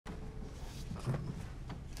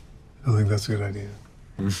I think that's a good idea.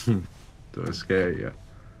 Do I scare you?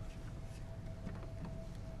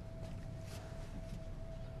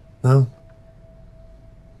 No?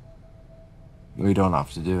 We don't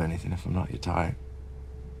have to do anything if I'm not your type.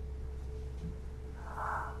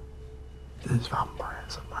 There's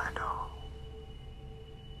vampires at my door.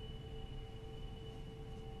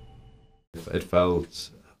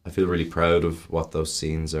 I feel really proud of what those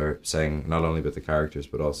scenes are saying, not only about the characters,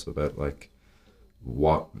 but also about like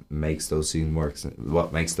what makes those scenes work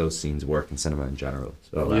in cinema in general.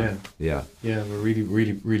 So yeah, we're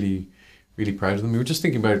really proud of them. We were just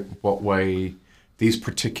thinking about what way these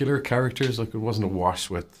particular characters, like it wasn't awash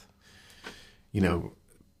with, you know,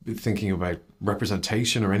 thinking about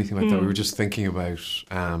representation or anything like that. We were just thinking about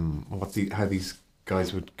how these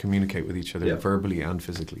guys would communicate with each other verbally and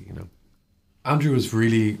physically, you know. Andrew was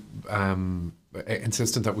really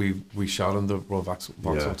insistent that we shot on the Royal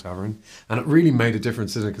Vauxhall Tavern, and it really made a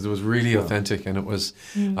difference, didn't it? Because it was really authentic, and it was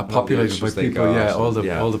populated by people.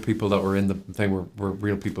 All the people that were in the thing were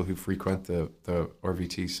real people who frequent the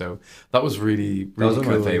RVT. So that was really that was one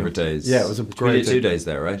cool. of my favourite days. Yeah, it was a great. We did 2 days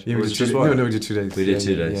there, right? Yeah, we did 2 days. No, we did 2 days. We did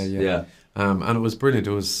 2 days. Yeah. And it was brilliant.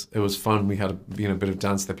 It was fun. We had a bit of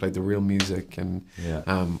dance. They played the real music, and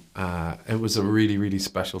it was a really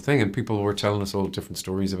special thing. And people were telling us all different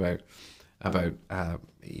stories about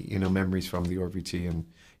memories from the RVT, and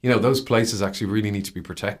you know those places actually really need to be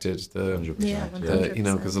protected. 100%. You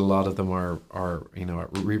know, because a lot of them are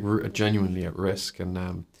genuinely at risk,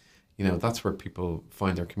 and you know that's where people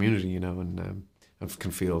find their community, you know, and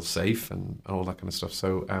can feel safe and all that kind of stuff.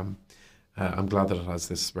 So. I'm glad that it has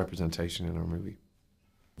this representation in our movie.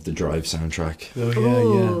 The Drive soundtrack.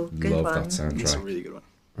 Oh Love that soundtrack. It's a really good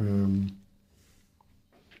one.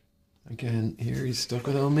 Again, here he's stuck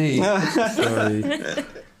with on me. Sorry.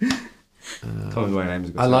 Tell me my name is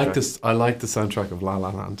a good I like this. I like the soundtrack of La La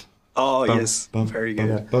Land. Oh yes, very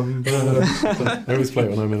good. I always play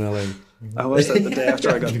it when I'm in LA. I watched that the day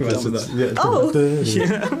after I got dumped. Yeah.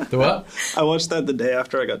 The what? I watched that the day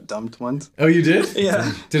after I got dumped once. Oh, you did?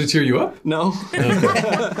 Yeah. Did it cheer you up? No.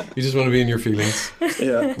 Okay. You just want to be in your feelings.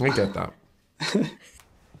 Yeah. I get that.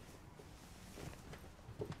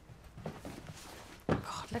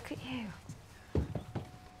 God, look at you.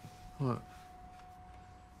 What?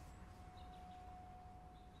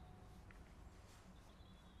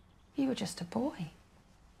 You were just a boy.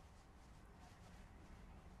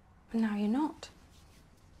 But now you're not.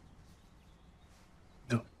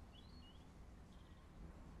 No.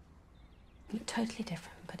 You're totally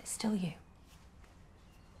different, but it's still you.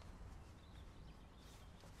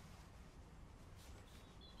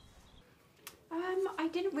 I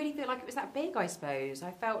didn't really feel like it was that big, I suppose.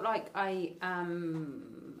 I felt like her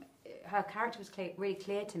character was really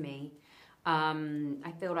clear to me.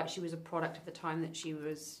 I feel like she was a product of the time that she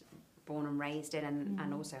was born and raised in,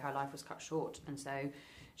 and also her life was cut short, and so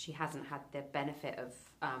she hasn't had the benefit of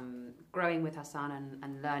growing with her son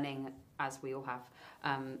and learning, as we all have,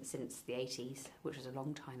 since the 80s, which was a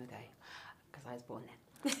long time ago, because I was born then.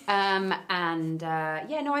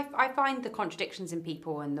 I find the contradictions in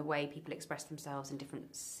people and the way people express themselves in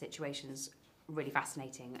different situations really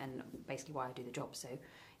fascinating, and basically why I do the job. So,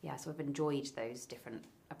 yeah, so I've enjoyed those different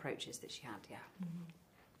approaches that she had, yeah.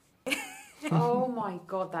 Oh my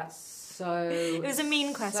God, that's so... It was a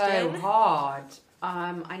mean question. So hard.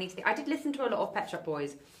 I need to think. I did listen to a lot of Pet Shop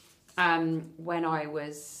Boys when I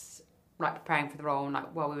was like preparing for the role, and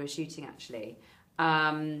like while we were shooting actually.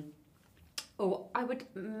 I would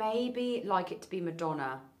maybe like it to be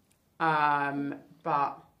Madonna,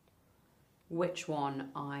 but which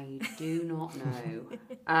one I do not know.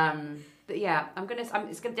 But yeah, it's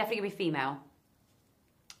definitely gonna be female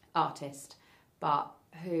artist, but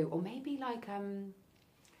who, or maybe like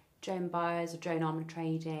Joan Baez or Joan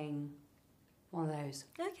Armatrading. One of those.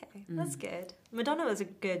 Okay, that's good. Madonna was a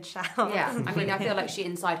good shout. Yeah, I mean, I feel like she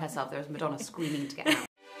inside herself, there was Madonna screaming to get out.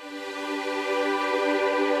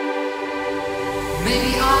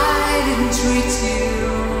 Maybe I didn't treat you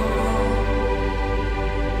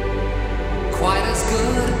quite as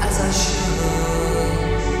good as I should.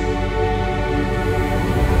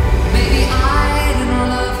 Maybe I didn't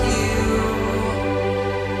love you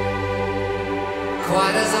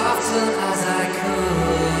quite as often as I could.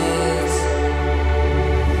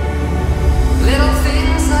 Little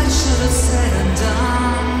things I should have said and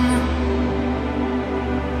done,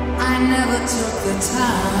 I never took the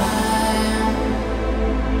time.